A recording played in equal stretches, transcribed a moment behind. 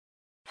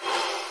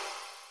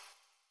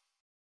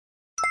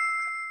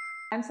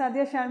I am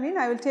Sharmin.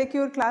 I will take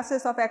your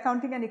classes of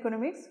accounting and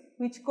economics,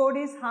 which code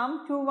is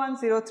HUM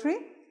 2103.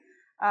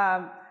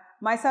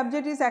 My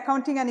subject is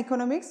accounting and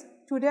economics.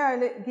 Today I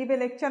will give a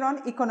lecture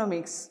on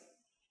economics.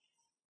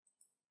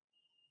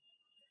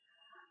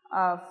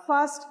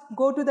 First,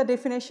 go to the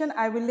definition.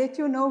 I will let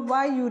you know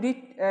why you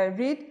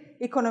read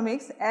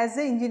economics as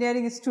a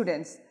engineering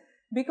students.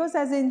 Because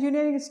as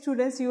engineering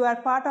students, you are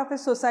part of a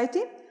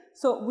society.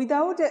 So,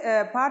 without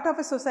part of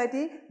a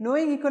society,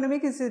 knowing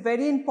economics is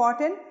very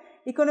important.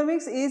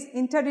 Economics is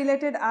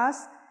interrelated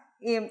us.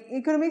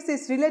 Economics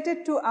is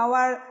related to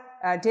our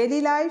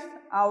daily life,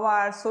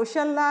 our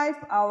social life,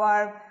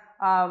 our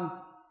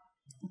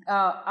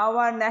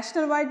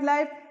national wide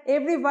life.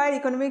 Everywhere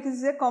economics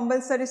is a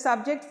compulsory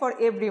subject for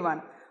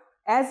everyone.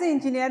 As an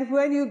engineer,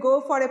 when you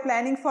go for a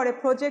planning for a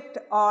project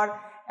or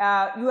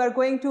you are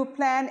going to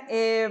plan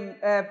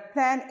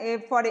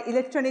for an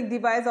electronic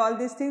device, all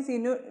these things, you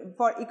know,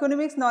 for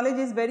economics knowledge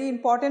is very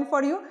important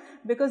for you,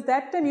 because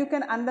that time you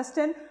can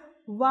understand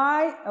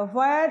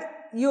where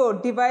your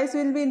device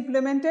will be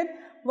implemented,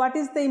 what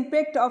is the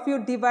impact of your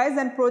device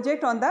and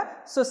project on the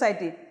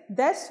society.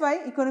 That's why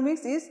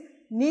economics is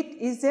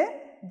a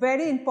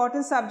very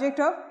important subject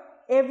of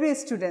every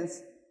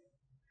students.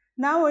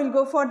 Now we will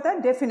go for the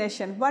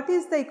definition. What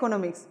is the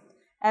economics?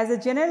 As a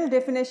general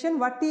definition,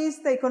 what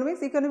is the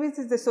economics? Economics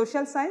is the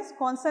social science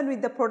concerned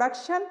with the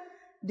production,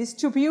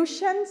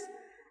 distributions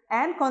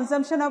and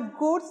consumption of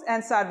goods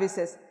and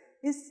services.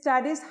 It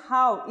studies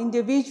how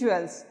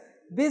individuals,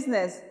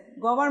 business,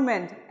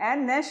 government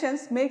and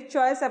nations make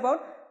choice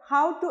about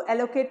how to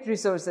allocate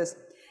resources.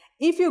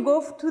 If you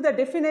go to the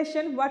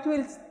definition, what you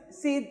will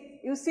see,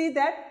 you see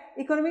that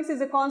economics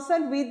is a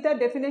concern with the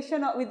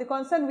definition of, with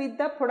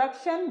the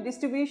production,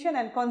 distribution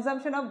and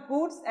consumption of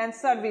goods and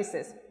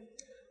services,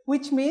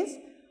 which means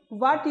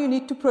what you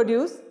need to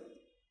produce,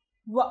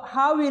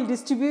 how we will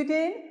distribute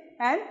it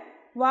and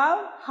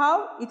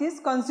how it is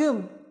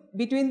consumed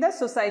between the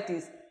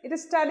societies. It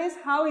studies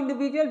how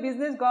individual,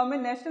 business,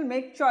 government, national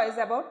make choice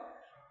about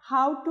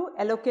how to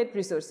allocate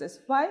resources.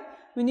 Why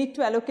we need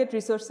to allocate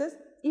resources?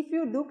 If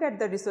you look at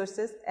the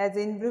resources as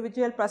an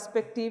individual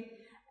perspective,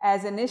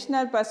 as a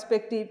national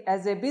perspective,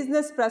 as a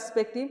business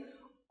perspective,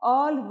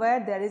 all where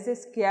there is a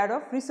scare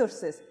of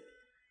resources.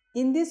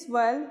 In this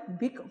world,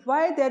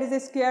 why there is a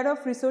scare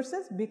of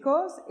resources?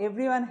 Because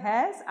everyone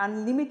has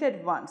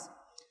unlimited ones.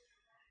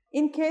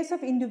 In case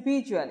of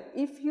individual,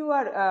 if you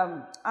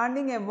are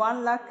earning a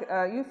 1 lakh,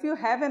 if you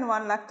have an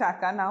 1 lakh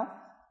taka now,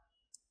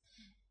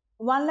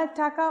 1 lakh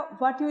taka,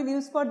 what you will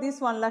use for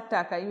this 1 lakh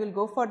taka? You will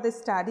go for the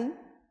study,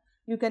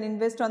 you can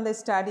invest on the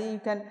study,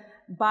 you can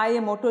buy a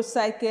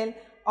motorcycle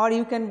or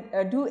you can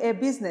do a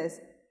business.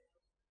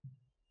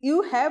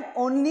 You have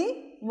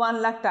only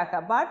 1 lakh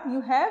taka, but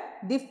you have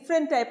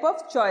different type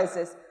of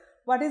choices.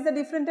 What is the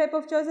different type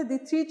of choices? The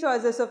 3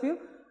 choices of you.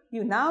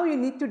 Now you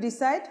need to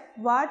decide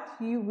what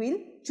you will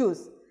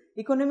choose.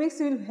 Economics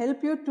will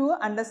help you to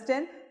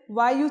understand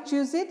why you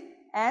choose it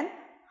and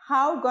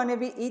how gonna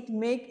be it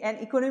make an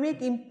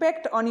economic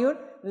impact on your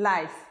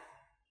life.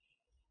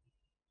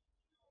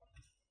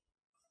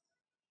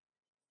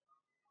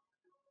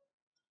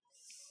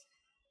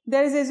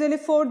 There is usually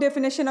 4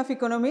 definitions of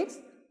economics.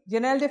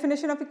 General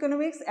definition of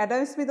economics,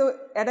 Adam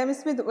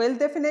Smith wealth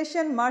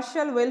definition,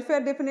 Marshall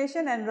welfare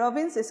definition and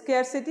Robbins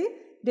scarcity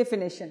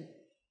definition.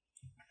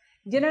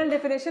 General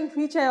definition,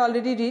 which I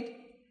already read.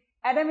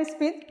 Adam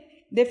Smith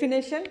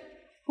definition,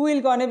 who will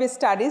gonna be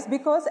studies,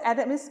 because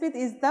Adam Smith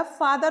is the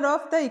father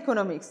of the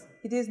economics.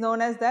 It is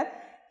known as that.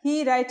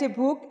 He write a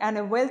book and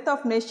a wealth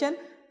of nation.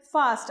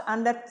 First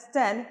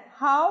understand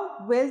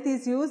how wealth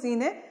is used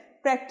in a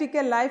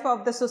practical life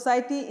of the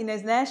society, in a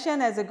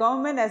nation, as a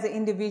government, as an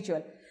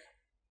individual.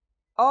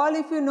 All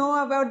if you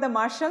know about the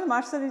Marshall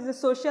is a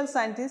social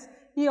scientist.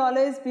 He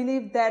always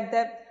believed that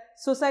the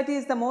society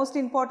is the most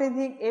important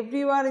thing.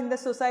 Everyone in the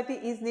society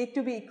need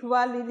to be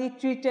equally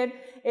treated.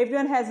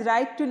 Everyone has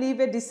right to live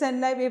a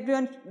decent life.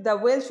 The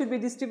wealth should be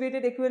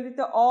distributed equally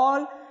to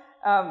all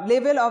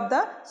level of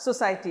the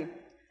society.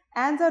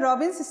 And the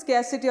Robbins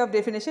scarcity of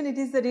definition, it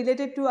is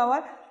related to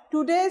our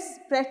today's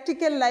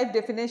practical life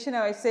definition.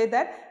 I say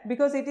that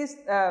because it is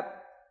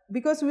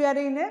because we are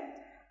in a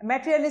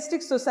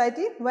materialistic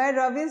society where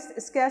Robbins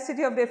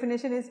scarcity of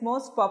definition is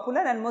most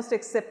popular and most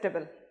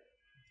acceptable.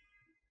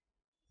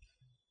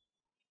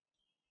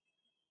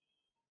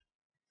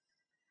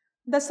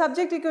 The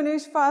subject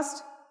economics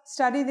first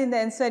studied in the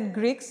ancient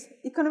Greeks.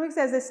 Economics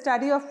as a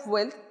study of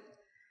wealth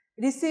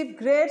received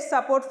great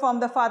support from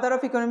the father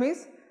of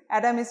economics,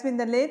 Adam Smith, in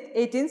the late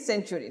 18th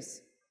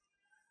centuries.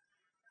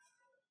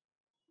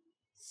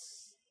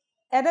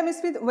 Adam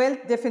Smith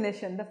wealth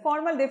definition. The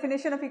formal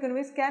definition of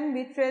economics can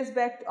be traced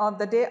back of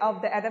the day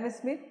of the Adam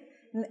Smith,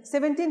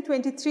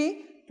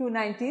 1723 to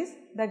 90s.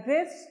 The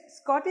great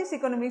Scottish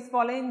economists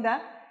following the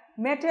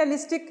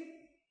materialistic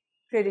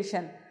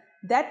tradition.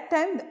 That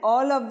time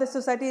all of the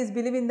society is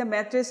believing in the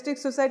materialistic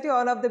society,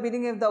 all of the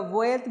believing of the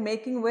wealth,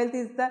 making wealth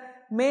is the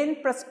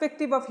main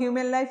perspective of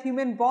human life.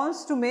 Human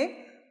wants to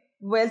make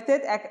wealth,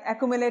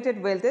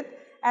 accumulated wealth.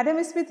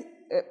 Adam Smith,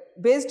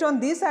 based on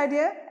this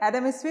idea,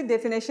 Adam Smith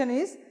definition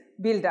is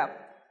built up.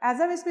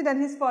 Adam Smith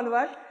and his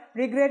followers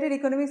regarded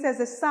economics as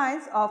a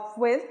science of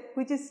wealth,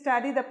 which is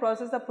study the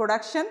process of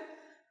production,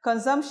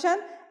 consumption,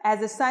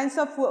 as a science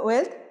of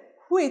wealth,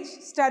 which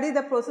study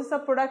the process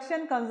of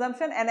production,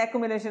 consumption and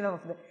accumulation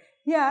of wealth.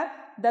 Here,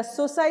 the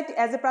society,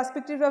 as a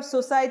perspective of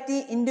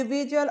society,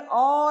 individual,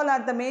 all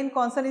are the main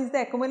concern is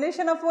the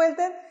accumulation of wealth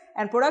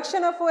and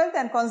production of wealth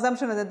and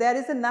consumption of wealth. There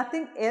is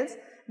nothing else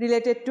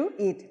related to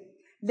it.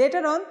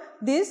 Later on,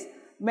 this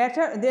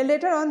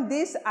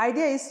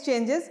idea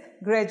changes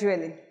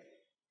gradually.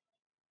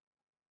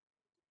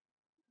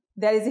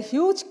 There is a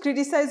huge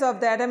criticism of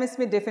the Adam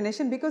Smith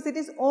definition because it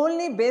is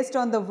only based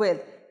on the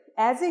wealth.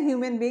 As a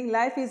human being,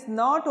 life is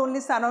not only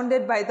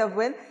surrounded by the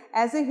wealth.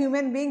 As a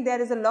human being, there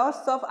is a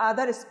loss of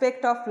other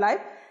aspect of life.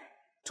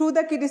 Through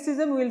the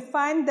criticism, we will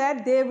find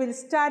that they will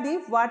study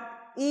what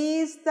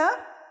is the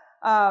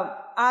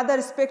other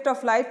aspect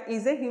of life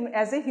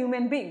as a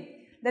human being.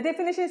 The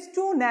definition is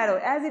too narrow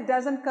as it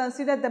does not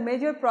consider the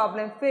major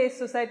problem faced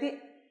society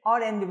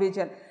or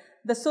individual.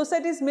 The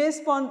society's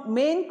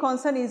main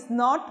concern is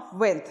not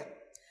wealth.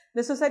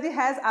 The society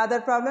has other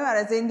problems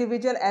as an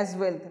individual as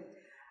wealth.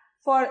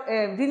 For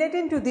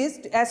relating to this,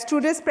 as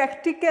today's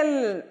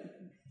practical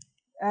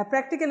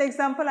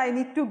example, I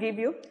need to give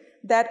you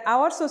that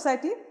our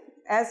society,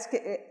 as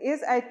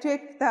I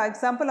take the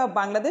example of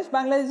Bangladesh.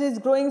 Bangladesh is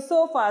growing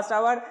so fast.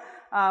 Our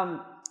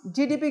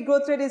GDP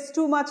growth rate is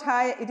too much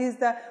high. It is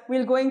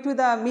we'll going to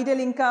the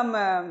middle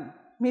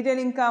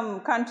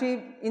income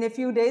country in a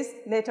few days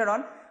later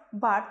on.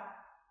 But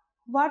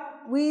what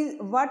we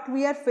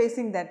are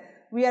facing that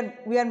we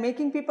are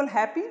making people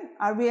happy,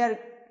 or we are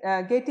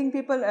getting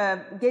people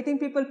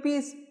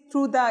peace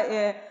through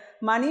the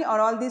money or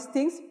all these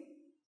things.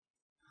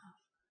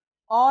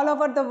 All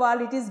over the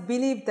world, it is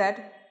believed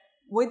that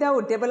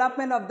without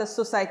development of the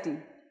society,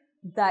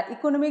 the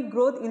economic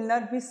growth will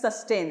not be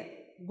sustained.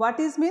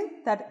 What is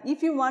mean? That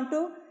if you want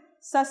to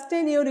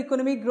sustain your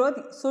economic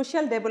growth,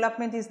 social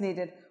development is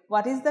needed.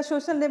 What is the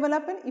social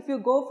development? If you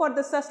go for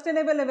the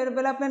sustainable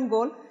development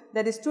goal,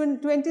 that is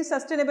 20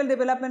 sustainable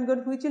development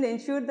goal, which will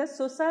ensure the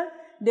social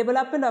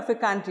development of a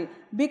country.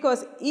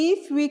 Because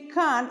if we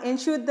can't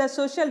ensure the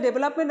social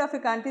development of a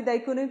country, the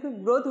economic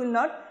growth will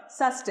not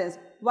sustain.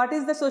 What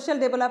is the social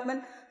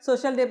development?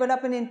 Social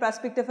development in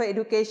perspective of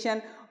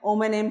education,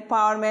 women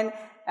empowerment,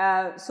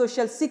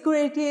 social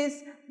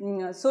securities,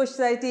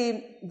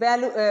 society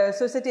value,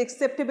 society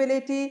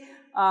acceptability,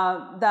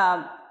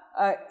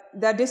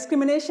 the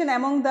discrimination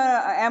among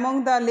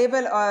the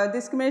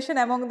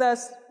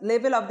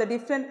level of the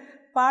different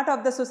part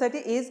of the society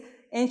is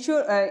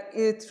ensure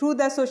through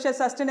the social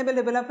sustainable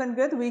development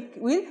growth we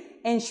will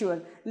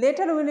ensure.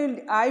 Later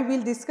I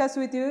will discuss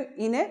with you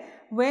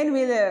when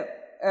we'll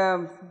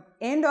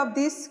end of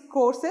these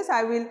courses,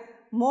 I will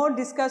more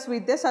discuss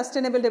with the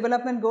sustainable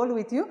development goal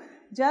with you.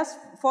 Just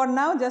for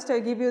now, just I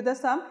give you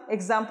some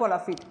example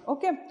of it.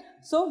 Okay.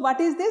 So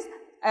what is this?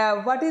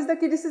 What is the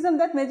criticism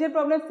that major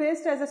problem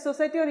faced as a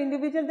society or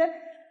individual, that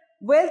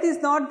wealth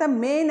is not the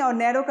main or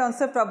narrow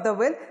concept of the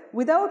wealth.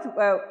 Without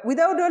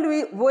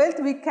wealth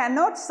we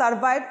cannot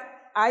survive.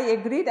 I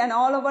agreed, and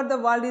all over the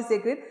world is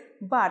agreed.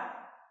 But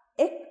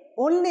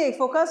only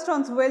focused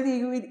on wealth,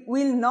 you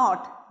will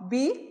not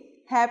be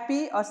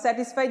happy or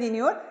satisfied in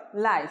your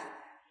life.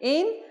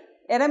 In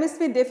Adam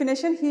Smith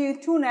definition, he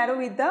is too narrow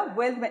with the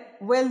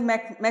wealth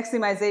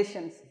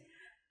maximizations.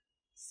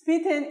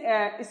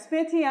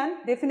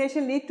 Smithian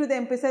definition lead to the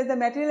emphasize the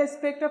material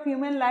aspect of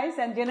human lives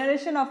and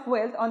generation of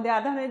wealth. On the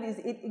other hand,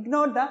 it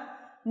ignored the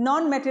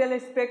non-material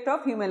aspect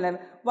of human life.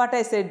 What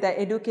I said, the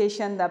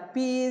education, the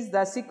peace,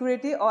 the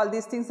security, all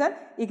these things are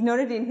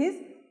ignored in his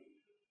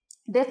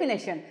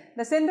definition.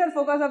 The central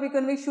focus of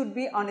economics should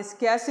be on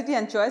scarcity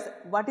and choice.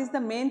 What is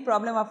the main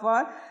problem of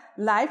our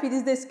life? It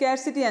is the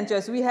scarcity and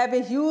choice. We have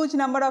a huge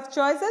number of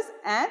choices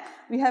and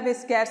we have a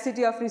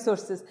scarcity of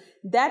resources.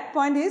 That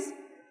point is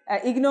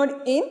ignored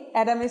in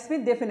Adam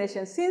Smith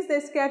definition. Since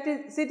the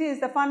scarcity is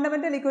the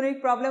fundamental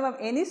economic problem of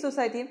any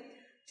society,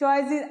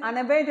 choice is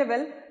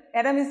unavoidable.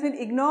 Adam Smith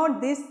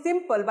ignored this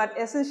simple but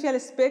essential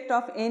aspect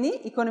of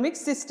any economic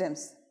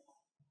systems.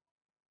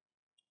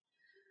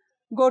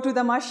 Go to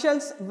the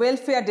Marshall's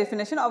welfare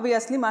definition.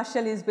 Obviously,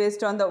 Marshall is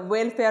based on the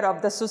welfare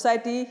of the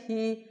society.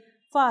 He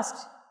first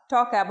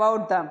talk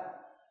about the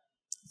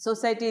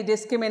society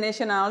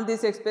discrimination and all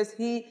these aspects.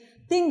 He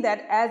think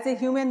that as a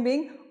human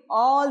being,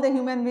 all the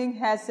human being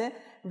has a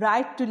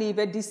right to live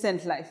a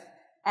decent life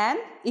and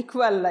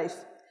equal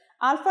life.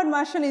 Alfred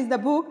Marshall is the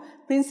book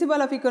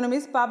Principle of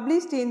Economics,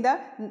 published in the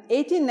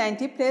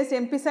 1890, placed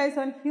emphasis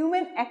on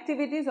human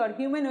activities or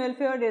human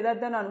welfare rather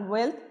than on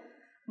wealth.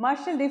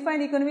 Marshall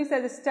defined economics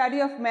as a study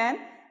of man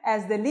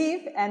as the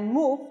live and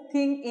move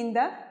thing in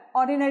the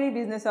ordinary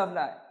business of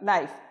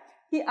life.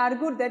 He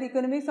argued that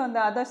economics on the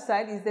other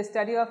side is the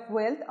study of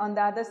wealth, on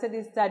the other side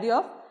is study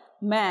of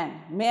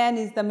man. Man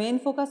is the main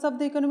focus of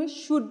the economy,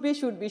 should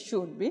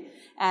be,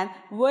 and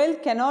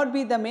wealth cannot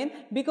be the main,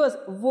 because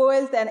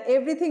wealth and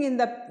everything in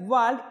the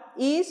world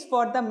is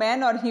for the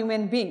man or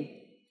human being.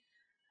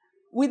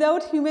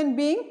 without human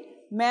being,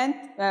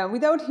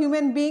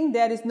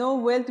 there is no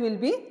wealth will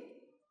be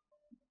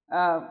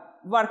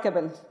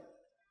workable.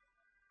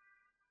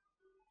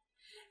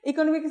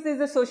 Economics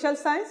is a social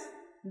science.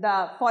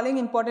 The following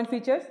important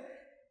features.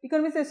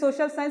 Economics is a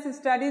social science. It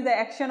studies the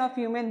action of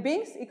human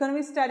beings.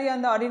 Economics study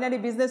on the ordinary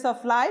business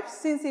of life,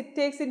 since it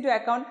takes into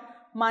account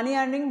money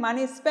earning,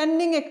 money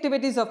spending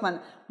activities of man.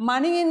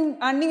 Money in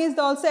earning is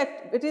also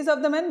activities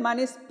of the man.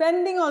 Money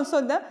spending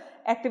also the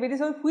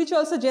activities of which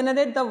also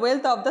generate the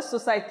wealth of the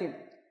society.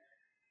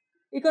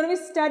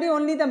 Economists study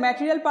only the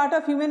material part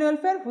of human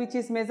welfare, which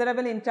is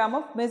measurable in terms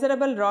of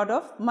measurable rod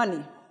of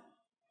money.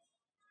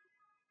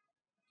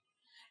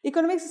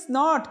 Economics is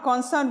not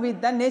concerned with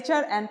the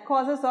nature and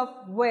causes of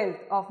wealth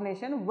of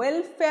nation.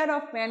 Welfare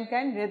of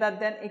mankind rather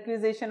than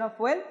acquisition of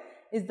wealth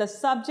is the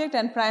subject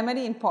and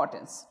primary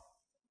importance.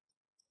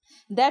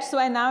 That's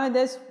why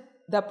nowadays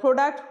the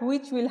product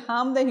which will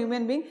harm the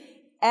human being,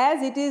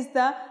 as it is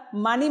the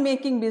money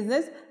making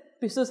business,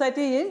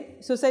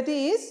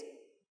 society is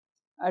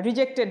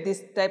rejected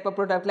this type of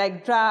product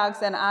like drugs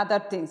and other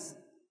things.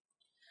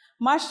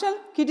 Marshall,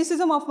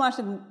 criticism of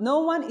Marshall, no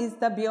one is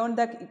beyond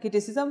the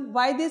criticism.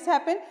 Why this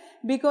happened?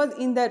 Because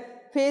in the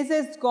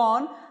phases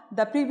gone,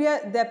 the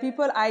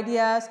people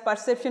ideas,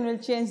 perception will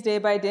change day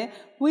by day,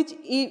 which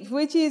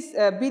is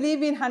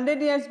belief in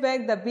 100 years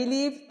back,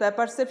 the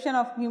perception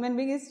of human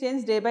being is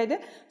changed day by day.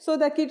 So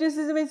the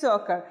criticism is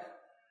occur.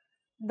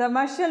 The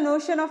Marshall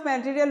notion of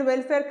material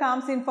welfare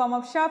comes in form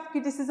of sharp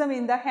criticism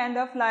in the hand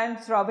of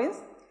Lawrence Robbins.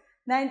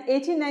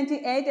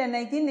 1898 and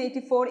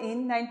 1984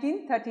 in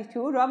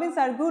 1932, Robbins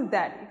argued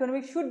that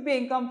economics should be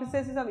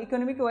encompasses of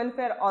economic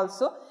welfare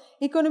also.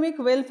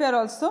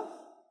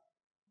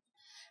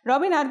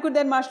 Robbins argued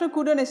that Marshall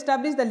couldn't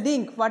establish the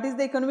link. What is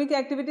the economic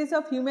activities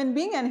of human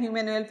being and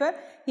human welfare?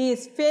 He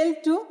has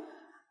failed to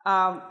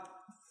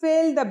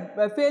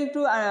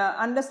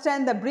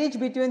understand the bridge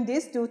between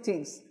these two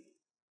things.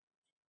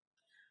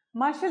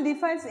 Marshall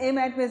defines aim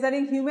at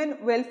measuring human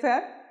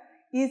welfare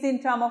is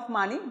in terms of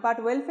money,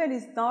 but welfare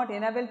is not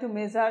enabled to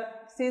measure,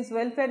 since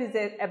welfare is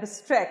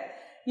abstract.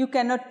 You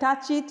cannot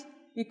touch it,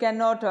 you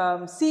cannot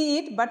see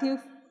it, but you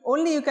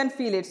can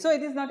feel it. So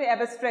it is not an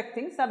abstract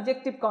thing,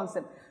 subjective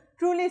concept.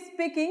 Truly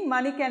speaking,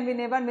 money can be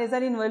never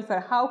measured in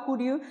welfare. How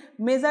could you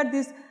measure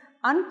these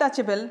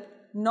untouchable,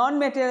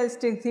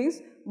 non-materialistic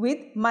things with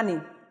money?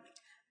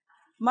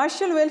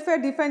 Marshall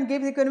welfare defined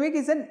gives economic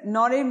is a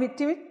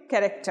normative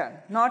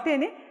character, not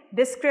any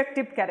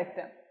descriptive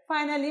character.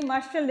 Finally,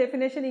 Marshall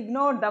definition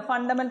ignored the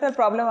fundamental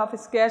problem of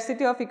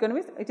scarcity of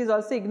economics. It is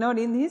also ignored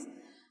in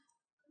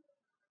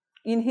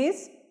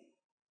his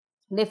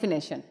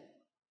definition.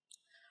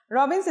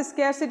 Robbins'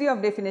 scarcity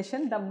of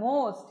definition, the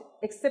most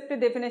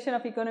accepted definition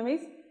of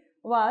economics,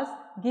 was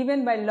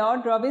given by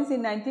Lord Robbins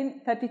in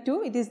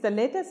 1932. It is the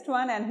latest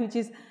one and which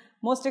is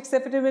most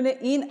accepted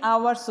in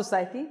our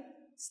society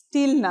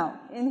still now,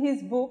 in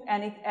his book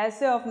An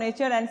Essay of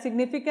Nature and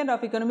Significance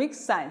of Economic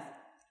Science.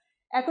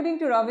 According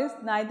to Robbins,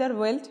 neither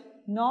wealth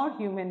nor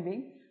human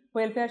being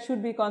welfare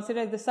should be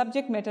considered the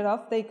subject matter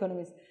of the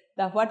economics.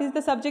 What is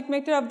the subject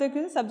matter of the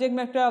economics? Subject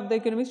matter of the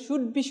economics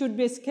should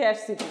be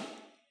scarcity.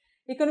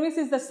 Economics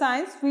is the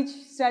science which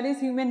studies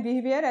human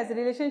behavior as a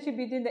relationship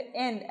between the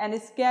end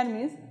and scarce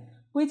means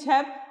which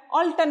have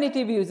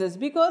alternative uses.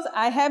 Because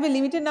I have a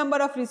limited number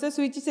of resources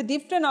which is a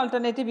different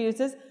alternative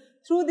uses.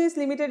 Through these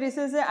limited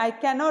resources, I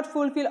cannot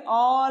fulfill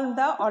all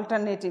the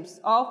alternatives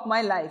of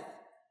my life.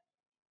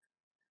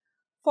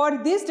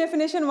 For this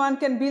definition, one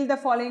can build the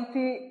following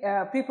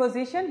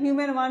preposition.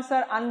 Human wants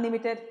are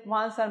unlimited,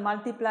 wants are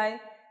multiply,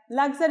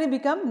 luxury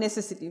become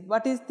necessity.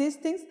 What is these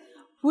things?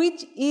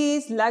 Which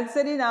is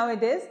luxury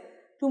nowadays,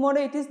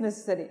 tomorrow it is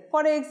necessary.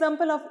 For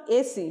example of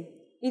AC,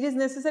 it is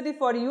necessary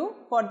for you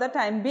for the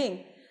time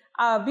being.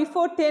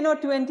 Before 10 or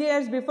 20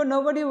 years before,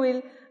 nobody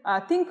will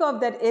think of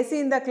that AC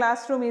in the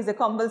classroom is a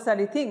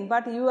compulsory thing,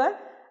 but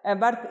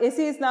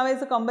AC is now is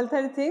a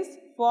compulsory thing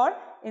for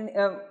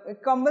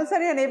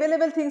compulsory and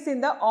available things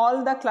in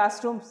all the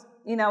classrooms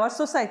in our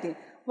society.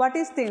 What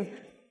is things?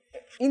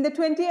 In the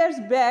 20 years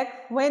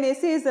back, when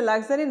AC is a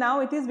luxury, now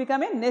it is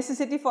become a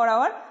necessity for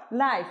our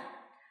life.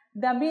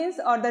 The means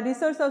or the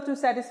resource to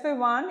satisfy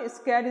one is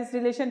scarce is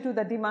relation to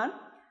the demand.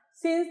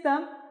 Since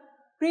the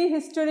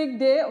prehistoric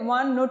day,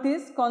 one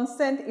noticed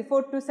constant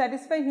effort to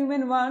satisfy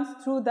human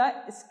wants through the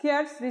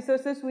scarce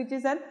resources, which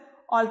is an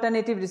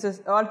alternative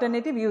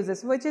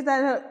uses, which is I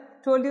have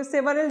told you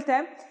several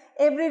times.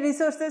 Every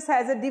resources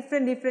has a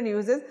different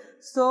uses.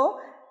 So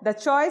the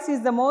choice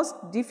is the most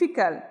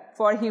difficult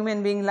for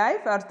human being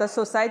life or the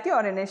society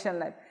or a nation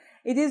life.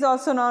 It is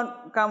also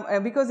not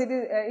because it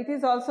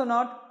is also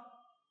not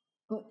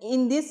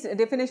in this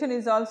definition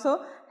is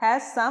also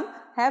have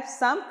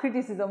some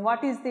criticism.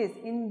 What is this?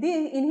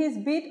 In his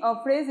bit of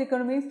raise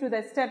economics to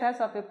the status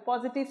of a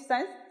positive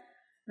science,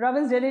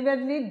 Robbins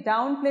deliberately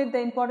downplayed the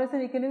importance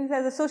of economics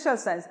as a social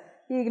science.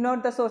 He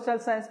ignored the social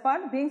science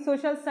part. Being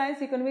social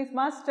science, economics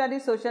must study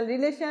social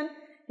relation.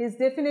 His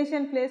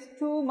definition placed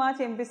too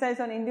much emphasis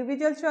on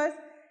individual choice.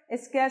 A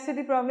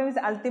scarcity problem is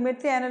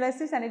ultimately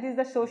analysis and it is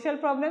the social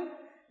problem.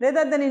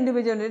 rather than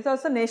individual. It's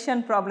also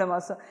nation problem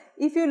also.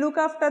 If you look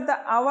after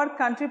our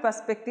country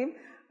perspective,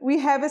 we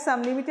have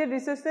some limited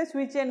resources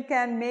which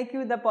can make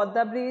you the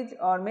Padma bridge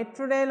or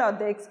metro rail or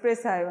the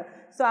express highway.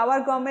 So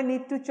our government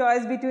need to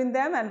choose between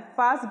them and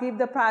first give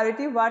the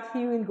priority what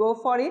he will go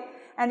for it.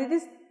 And it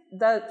is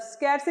the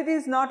scarcity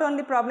is not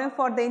only problem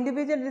for the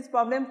individual, it is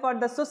problem for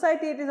the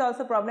society, it is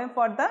also problem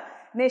for the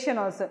nation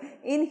also.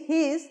 In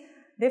his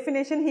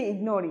definition, he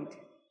ignored it.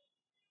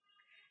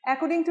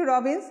 According to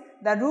Robbins,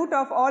 the root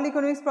of all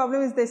economics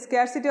problem is the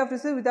scarcity of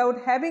resources. Without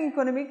having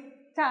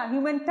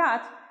human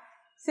touch,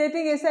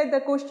 setting aside the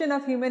question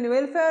of human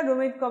welfare,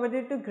 Robbins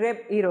committed to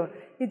grave error.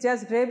 He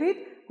just grave it,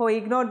 he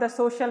ignored the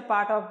social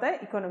part of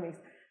the economics.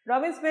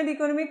 Robbins made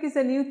economics is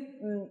a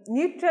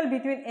neutral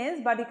between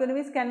ends, but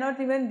economics cannot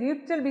remain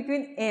neutral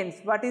between ends.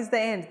 What is the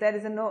end? There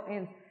is no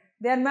end.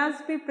 There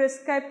must be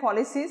prescribed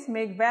policies,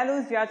 make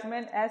values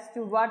judgment as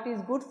to what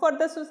is good for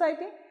the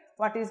society,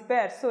 what is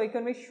bad. So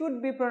economics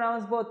should be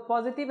pronounced both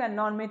positive and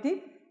normative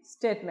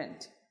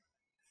statement.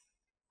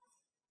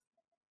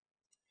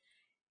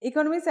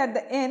 Economics at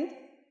the end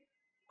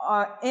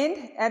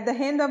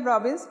of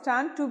Robbins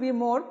turned to be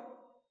more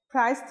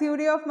price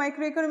theory of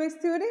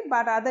microeconomics theory,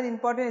 but other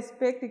important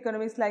aspect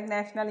economics like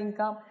national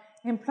income,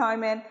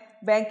 employment,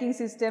 banking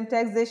system,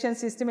 taxation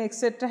system,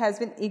 etc. has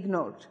been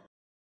ignored.